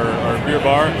distributor or beer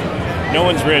bar. No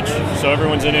one's rich, so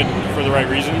everyone's in it for the right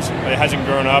reasons. It hasn't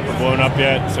grown up or blown up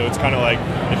yet, so it's kind of like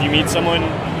if you meet someone,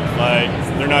 like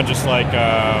they're not just like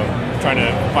trying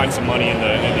to find some money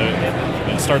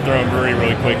and start their own brewery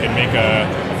really quick and make a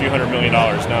few $100 million.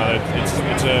 No,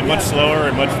 it's a much slower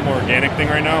and much more organic thing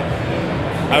right now.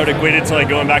 I would equate it to like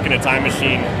going back in a time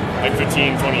machine like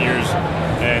 15, 20 years,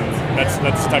 and that's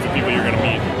the type of people you're going to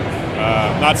meet.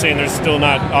 Not saying there's still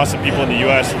not awesome people in the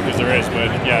U.S. because there is, but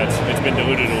yeah, it's been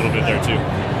diluted a little bit there too.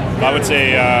 I would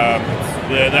say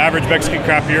the average Mexican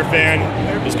craft beer fan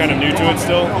is kind of new to it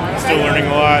still learning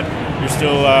a lot.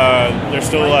 They're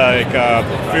still like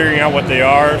figuring out what they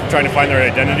are, trying to find their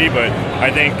identity. But I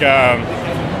think,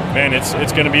 man,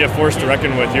 it's going to be a force to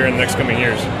reckon with here in the next coming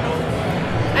years.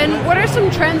 And what are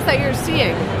some trends that you're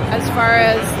seeing as far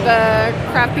as the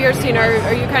craft beer scene?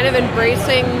 Are you kind of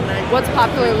embracing what's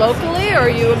popular locally, or are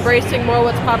you embracing more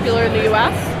what's popular in the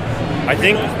U.S.? I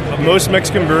think most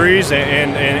Mexican breweries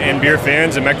and beer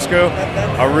fans in Mexico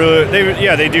are really,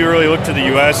 they do really look to the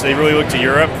U.S. They really look to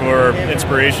Europe for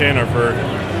inspiration or for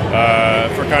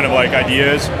kind of like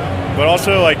ideas. But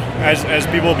also, like as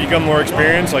people become more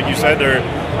experienced, like you said,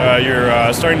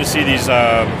 you're starting to see these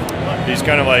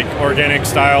kind of like organic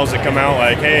styles that come out.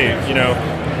 Like, hey, you know,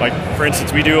 like for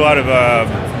instance, we do a lot of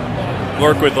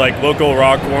work with like local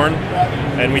raw corn,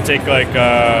 and we take like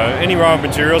any raw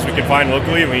materials we can find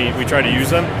locally, and we try to use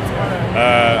them.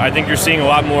 I think you're seeing a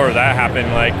lot more of that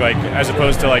happen, like as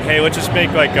opposed to like, hey, let's just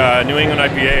make like a New England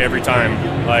IPA every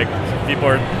time. Like people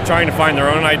are trying to find their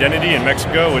own identity in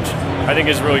Mexico, which I think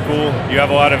is really cool. You have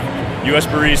a lot of U.S.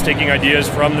 breweries taking ideas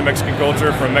from the Mexican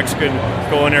culture, from Mexican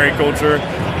culinary culture,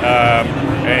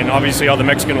 and obviously all the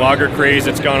Mexican lager craze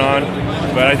that's gone on.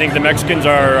 But I think the Mexicans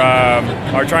are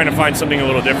trying to find something a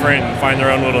little different and find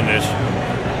their own little niche.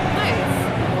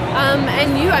 Nice.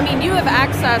 And you have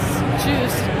access to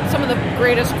some of the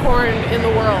greatest corn in the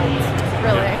world,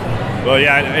 really. Well,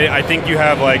 yeah, I think you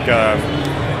have like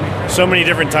so many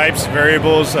different types,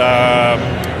 variables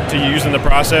to use in the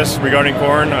process regarding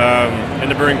corn in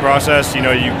the brewing process. You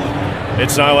know,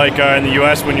 It's not like in the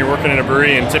U.S. when you're working in a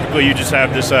brewery and typically you just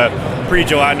have this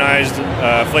pre-gelatinized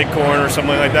flake corn or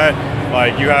something like that.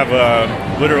 Like you have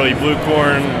literally blue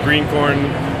corn, green corn,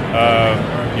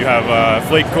 you have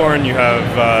flake corn, you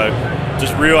have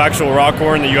just real actual raw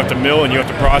corn that you have to mill and you have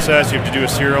to process, you have to do a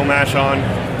cereal mash on.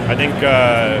 I think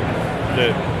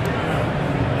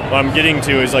what I'm getting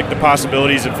to is like the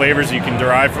possibilities and flavors you can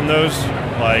derive from those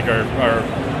like are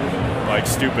like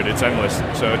stupid. It's endless.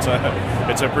 So it's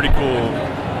a pretty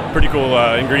cool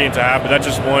ingredient to have. But that's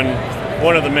just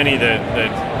one of the many that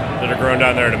are grown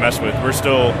down there to mess with. We're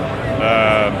still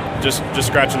just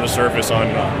scratching the surface on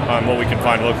what we can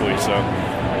find locally. So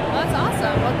that's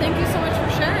awesome. Well, thank you so much for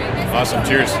sharing. Awesome.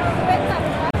 Cheers.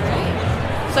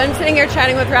 So I'm sitting here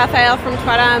chatting with Raphael from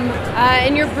Trois-Dames,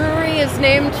 and your brewery is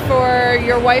named for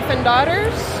your wife and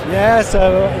daughters? Yes,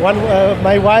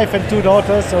 my wife and 2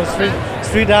 daughters, so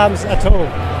three dames at home.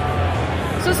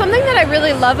 So something that I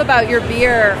really love about your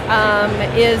beer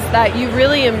is that you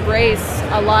really embrace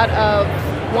a lot of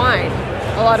wine,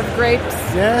 a lot of grapes,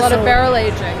 a lot of barrel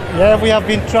aging. Yeah, we have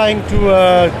been trying to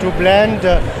blend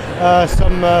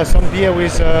some beer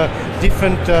with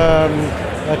different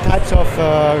types of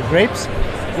grapes.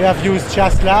 We have used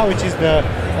Chasselas, which is the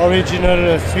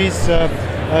original Swiss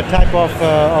type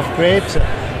of grapes,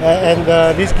 and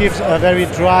this gives a very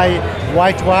dry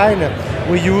white wine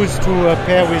we use to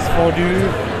pair with fondue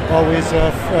or with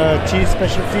cheese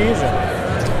specialties,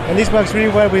 and this works really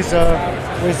well with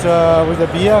the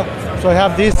beer. So I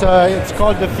have this. It's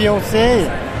called the Fiancé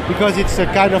because it's a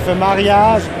kind of a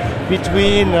marriage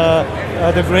between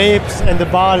the grapes and the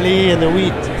barley and the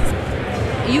wheat.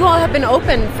 You all have been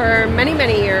open for many,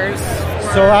 many years.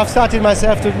 So I've started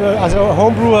myself as a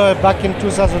home brewer back in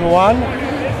 2001,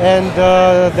 and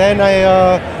then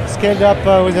I scaled up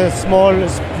with a small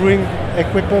brewing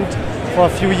equipment for a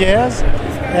few years,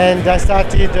 and I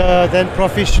started then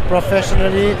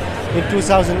professionally in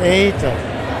 2008,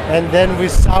 and then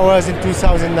with sours in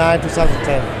 2009,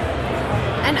 2010.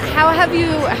 And how have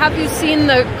you seen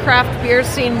the craft beer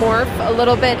scene morph a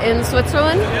little bit in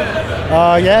Switzerland?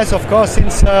 Yes, of course.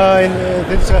 Since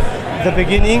the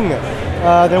beginning,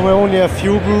 there were only a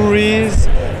few breweries,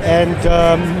 and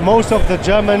most of the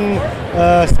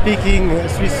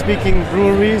Swiss-speaking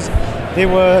breweries, they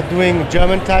were doing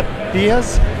German-type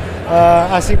beers.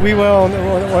 I think we were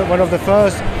one of the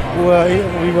first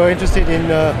we were interested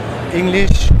in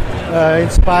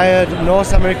English-inspired,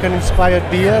 North American-inspired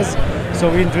beers. So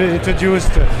we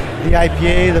introduced the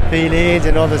IPA, the Pale Ales,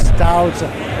 and all the stouts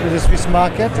to the Swiss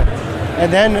market.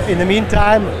 And then, in the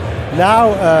meantime,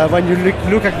 now when you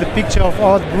look at the picture of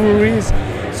all the breweries,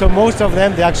 so most of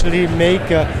them, they actually make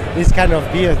this kind of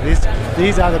beer.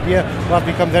 These are the beer that have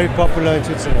become very popular in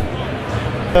Switzerland.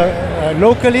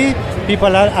 Locally,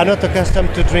 people are not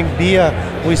accustomed to drink beer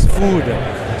with food.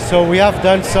 So we have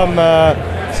done some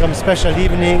special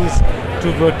evenings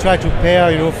to try to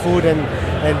pair, food and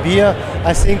beer.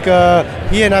 I think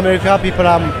here in America, people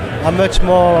are much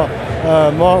more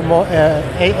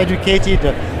educated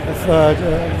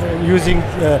using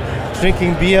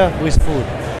drinking beer with food.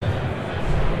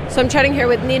 So I'm chatting here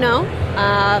with Nino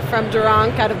from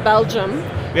Duranc out of Belgium.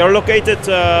 We are located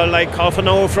like half an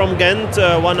hour from Ghent,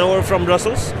 1 hour from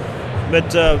Brussels.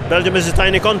 But Belgium is a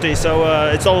tiny country, so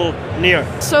it's all near.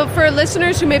 So for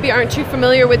listeners who maybe aren't too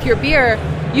familiar with your beer,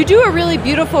 you do a really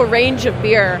beautiful range of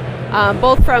beer,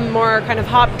 both from more kind of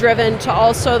hop-driven to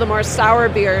also the more sour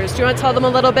beers. Do you want to tell them a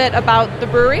little bit about the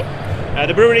brewery?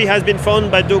 The brewery has been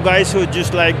founded by 2 guys who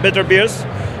just like bitter beers,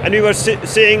 and we were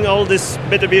seeing all these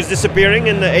bitter beers disappearing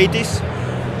in the 80s,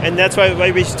 and that's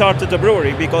why we started the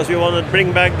brewery, because we wanted to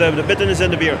bring back the bitterness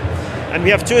in the beer. And we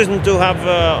have chosen to have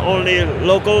only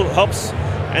local hops,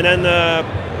 and then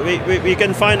we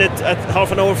can find it at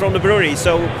half an hour from the brewery.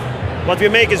 So what we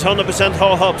make is 100%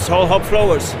 whole hops, whole hop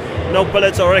flowers, no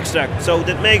pellets or extract. So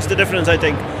that makes the difference, I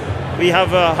think. We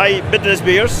have high bitterness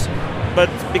beers, but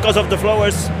because of the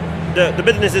flowers, the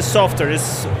bitterness is softer,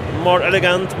 it's more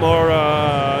elegant, more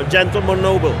gentle, more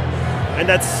noble. And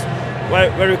that's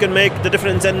where we can make the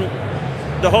difference. And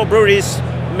the whole brewery is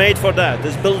made for that,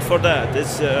 it's built for that,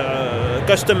 it's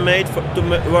custom made to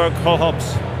work whole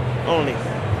hops only.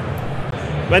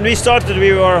 When we started,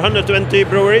 we were 120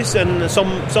 breweries, and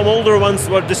some older ones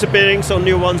were disappearing, so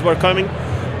new ones were coming.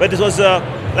 But it was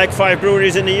like 5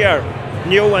 breweries in a year,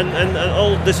 new and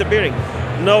all disappearing.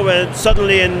 Now,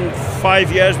 suddenly in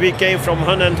 5 years, we came from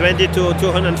 120 to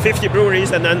 250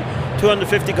 breweries, and then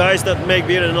 250 guys that make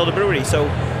beer in another brewery. So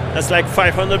that's like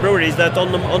 500 breweries that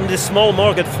on this small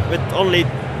market with only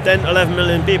 10, 11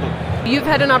 million people. You've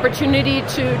had an opportunity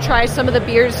to try some of the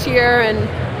beers here and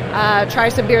try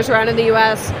some beers around in the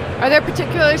U.S. Are there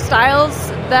particular styles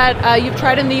that you've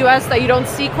tried in the U.S. that you don't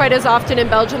see quite as often in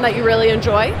Belgium that you really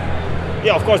enjoy?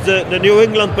 Yeah, of course, the New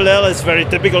England Pale Ale is very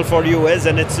typical for the US,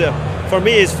 and it's for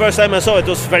me, it's first time I saw it,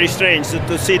 was very strange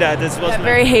to see that. It was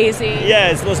very hazy. Yeah,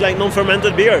 it was like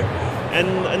non-fermented beer,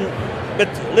 but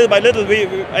little by little,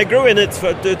 I grew in it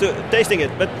to tasting it.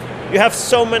 But you have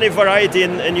so many variety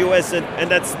in US,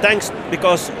 and that's thanks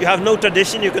because you have no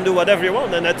tradition. You can do whatever you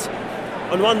want, and that's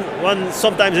on one.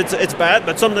 Sometimes it's bad,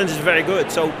 but sometimes it's very good.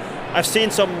 So I've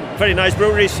seen some very nice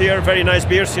breweries here, very nice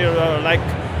beers here, like.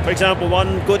 For example,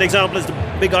 one good example is the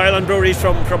Big Island Breweries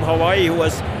from Hawaii, who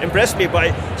has impressed me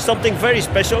by something very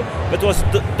special, but was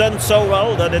done so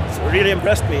well that it really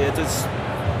impressed me. It is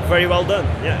very well done.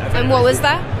 Yeah. And what was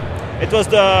that? It was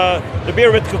the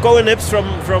beer with cocoa nibs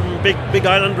from Big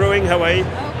Island Brewing, Hawaii.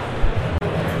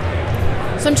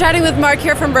 So I'm chatting with Mark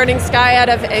here from Burning Sky out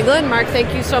of England. Mark,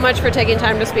 thank you so much for taking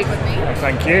time to speak with me.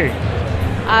 Thank you.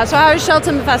 So how has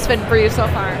Shelton Fest been for you so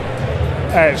far?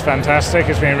 It's fantastic.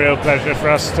 It's been a real pleasure for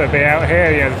us to be out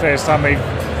here. The first time we've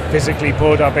physically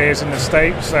poured our beers in the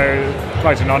States, so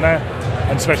quite an honour.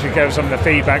 And especially because some of the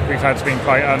feedback we've had has been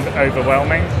quite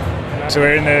overwhelming. So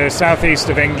we're in the southeast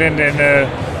of England, in the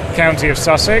county of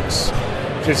Sussex,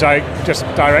 which is like just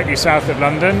directly south of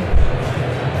London.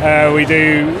 We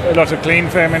do a lot of clean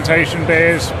fermentation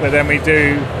beers, but then we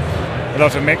do a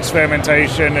lot of mixed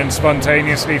fermentation and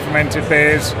spontaneously fermented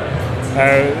beers.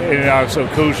 In our sort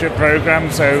of coolship program,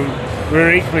 so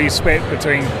we're equally split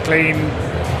between clean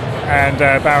and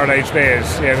barrel-aged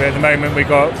beers. Yeah, at the moment we've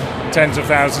got tens of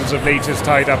thousands of litres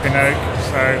tied up in oak,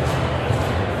 so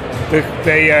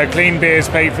the clean beers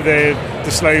pay for the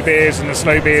slow beers, and the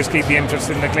slow beers keep the interest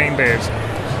in the clean beers.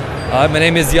 My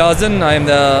name is Yazin. I'm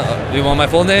do you want my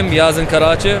full name? Yazin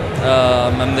Karachi.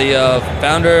 I'm the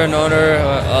founder and owner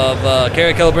of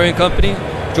Carrickhill Brewing Company,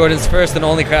 Jordan's first and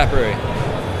only craft brewery.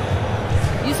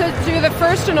 You said you're the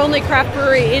first and only craft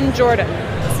brewery in Jordan.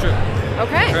 That's true.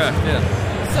 Okay. Correct, yeah.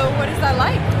 So what is that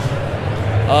like?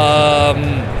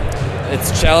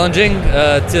 It's challenging,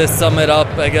 to sum it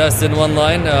up, I guess, in one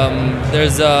line.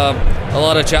 There's a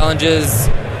lot of challenges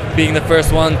being the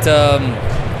first one to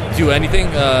do anything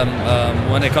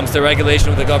when it comes to regulation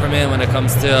with the government, when it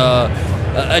comes to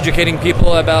educating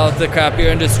people about the craft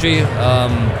beer industry,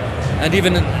 and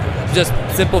even just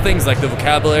simple things like the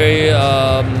vocabulary,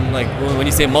 like when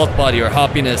you say malt body or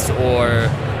hoppiness or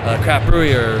craft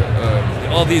brewery or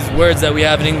all these words that we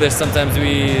have in English, sometimes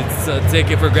we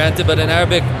take it for granted, but in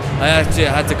Arabic I actually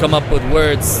had to come up with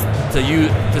words to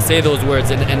say those words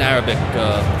in Arabic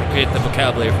to create the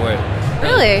vocabulary for it.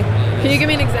 Really? Can you give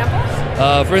me an example?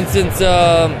 For instance,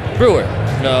 brewer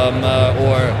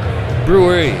or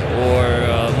brewery, or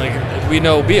like we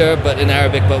know beer but in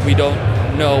Arabic, but we don't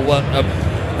know what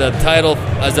the title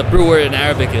as a brewer in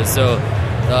Arabic is. So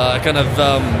I kind of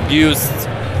used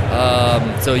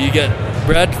so you get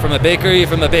bread from a bakery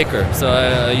from a baker. So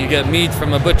you get meat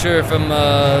from a butcher from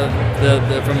the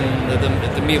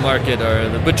meat market or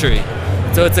the butchery.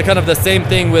 So it's a kind of the same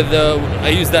thing with I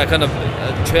used that kind of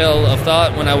trail of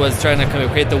thought when I was trying to kind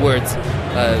of create the words.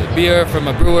 Beer from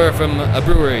a brewer from a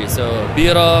brewery. So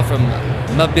bira from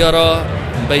mabira,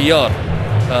 bayyar.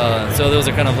 So those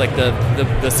are kind of like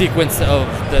the sequence of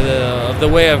the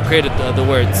way I've created the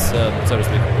words, so to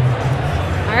speak.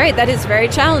 All right, that is very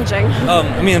challenging.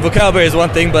 I mean, vocabulary is one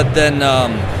thing, but then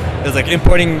there's like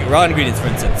importing raw ingredients, for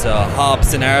instance.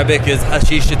 Hops in Arabic is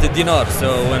hashishat al-dinar.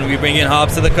 So when we bring in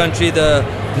hops to the country, the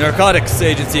narcotics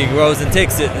agency goes and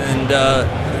takes it and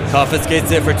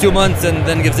confiscates it for 2 months and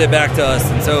then gives it back to us.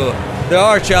 And so there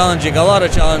are a lot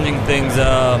of challenging things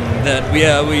that we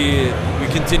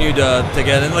continue to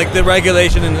get, and like the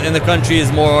regulation in the country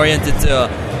is more oriented to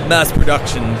mass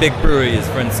production, big breweries.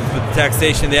 For instance, with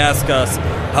taxation, they ask us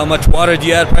how much water do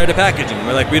you add prior to packaging.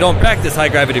 We're like, we don't practice high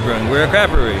gravity brewing, we're a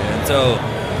craft brewery. And so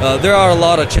there are a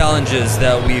lot of challenges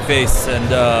that we face,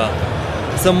 and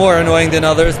some more annoying than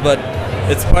others, but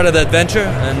it's part of the adventure.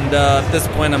 And at this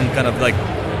point I'm kind of like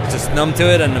just numb to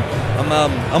it, and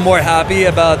I'm more happy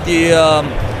about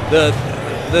the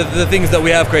things that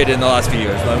we have created in the last few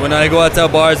years. When I go out to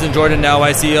bars in Jordan now,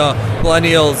 I see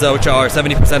millennials, which are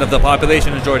 70% of the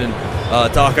population in Jordan,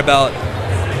 talk about,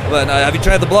 have you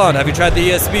tried the blonde? Have you tried the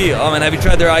ESB? And have you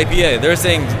tried their IPA? They're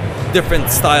saying different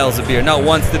styles of beer. Not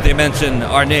once did they mention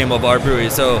our name of our brewery.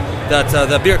 So that's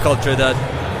the beer culture that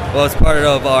was part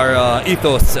of our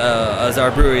ethos as our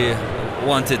brewery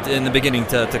wanted in the beginning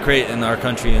to create in our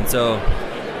country. And so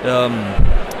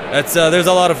there's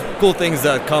a lot of cool things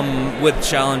that come with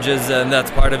challenges, and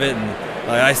that's part of it. And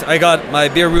I got my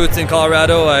beer roots in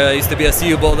Colorado. I used to be a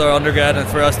CU Boulder undergrad, and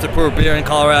for us to pour beer in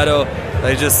Colorado,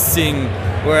 just seeing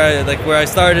where I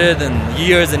started, and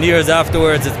years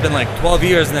afterwards. It's been like 12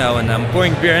 years now, and I'm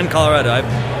pouring beer in Colorado.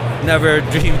 I've never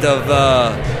dreamed of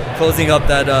closing up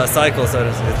that cycle. So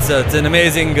it's an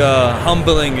amazing,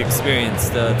 humbling experience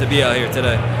to be out here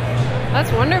today.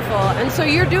 That's wonderful. And so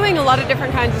you're doing a lot of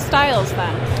different kinds of styles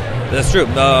then? That's true.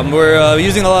 We're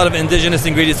using a lot of indigenous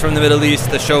ingredients from the Middle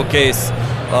East to showcase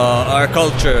our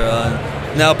culture.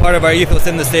 Now part of our ethos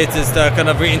in the States is to kind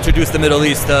of reintroduce the Middle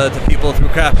East to people through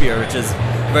craft beer, which is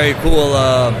a very cool,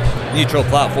 neutral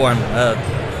platform,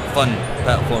 fun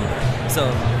platform.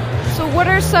 So what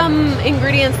are some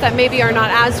ingredients that maybe are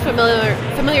not as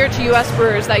familiar to U.S.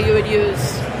 brewers that you would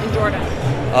use in Jordan?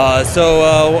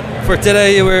 For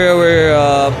today,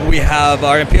 we have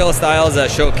our imperial styles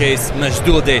that showcase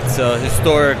Majdoul dates,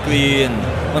 historically, and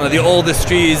one of the oldest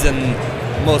trees and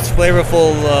most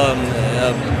flavorful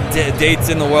dates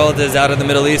in the world is out of the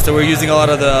Middle East. So we're using a lot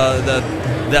of the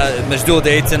Majdoul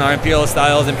dates in our imperial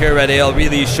styles. Imperial Red Ale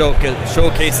really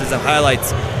showcases and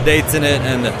highlights dates in it.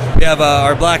 And we have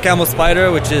our Black Camel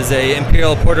Spider, which is a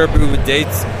imperial porter brewed with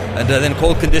dates, and then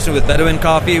cold conditioned with Bedouin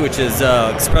coffee, which is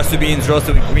espresso beans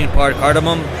roasted with green part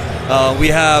cardamom. We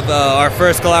have our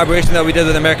first collaboration that we did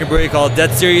with an American brewery called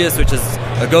Dead Serious, which is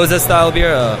a Gose style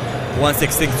beer,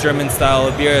 1/16 German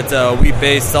style beer. It's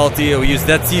wheat-based, salty. We use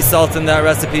Dead Sea salt in that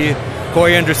recipe,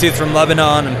 coriander seeds from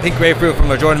Lebanon, and pink grapefruit from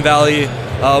the Jordan Valley.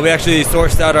 We actually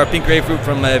sourced out our pink grapefruit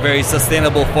from a very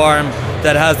sustainable farm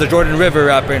that has the Jordan River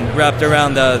wrapped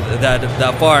around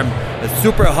that farm. It's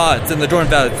super hot. It's in the Jordan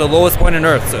Valley. It's the lowest point on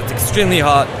Earth, so it's extremely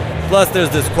hot. Plus, there's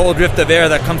this cold drift of air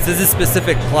that comes to this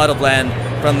specific plot of land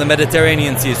from the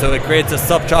Mediterranean Sea, so it creates a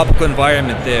subtropical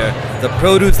environment there. The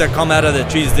produce that come out of the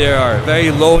trees there are very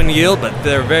low in yield, but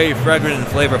they're very fragrant and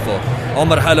flavorful.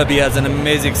 Omar Halabi has an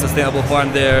amazing sustainable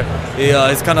farm there.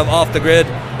 It's kind of off the grid.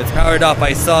 It's powered up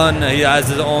by sun. He has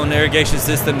his own irrigation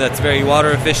system that's very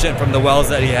water efficient from the wells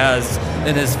that he has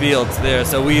in his fields there.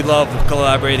 So we love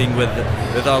collaborating with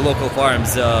our local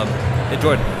farms in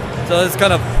Jordan. So it's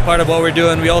kind of part of what we're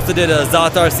doing. We also did a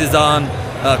Zaatar Cezanne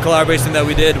collaboration that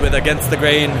we did with Against the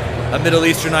Grain, a Middle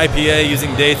Eastern IPA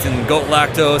using dates and goat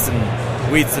lactose and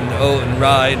wheats and oat and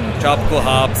rye and tropical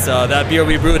hops. That beer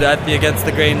we brewed at the Against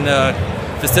the Grain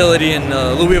facility in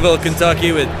Louisville,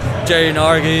 Kentucky, with Jerry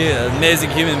Nargi, an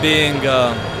amazing human being,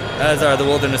 as are the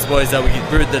Wilderness Boys that we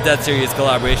brewed the Dead Series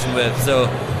collaboration with. So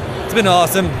it's been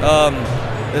awesome.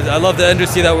 I love the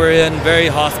industry that we're in. Very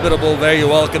hospitable, very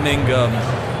welcoming.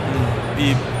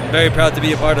 Be very proud to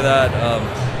be a part of that.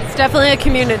 It's definitely a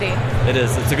community. It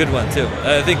is. It's a good one too.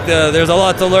 I think there's a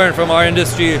lot to learn from our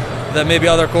industry that maybe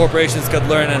other corporations could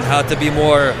learn, and how to be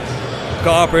more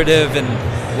cooperative and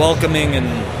welcoming and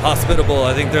hospitable.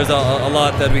 I think there's a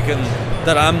lot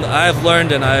that I've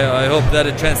learned, and I hope that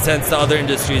it transcends to other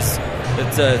industries.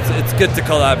 It's good to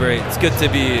collaborate. It's good to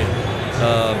be.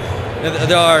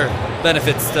 There are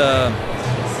benefits to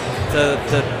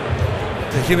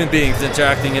human beings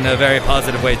interacting in a very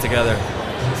positive way together.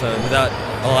 So without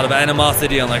a lot of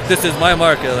animosity on like, this is my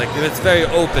market, like it's very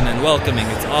open and welcoming.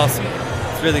 It's awesome.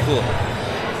 It's really cool.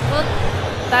 Well,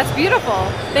 that's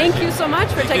beautiful. Thank you so much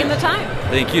for taking the time.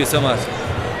 Thank you so much.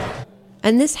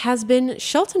 And this has been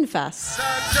Shelton Fest.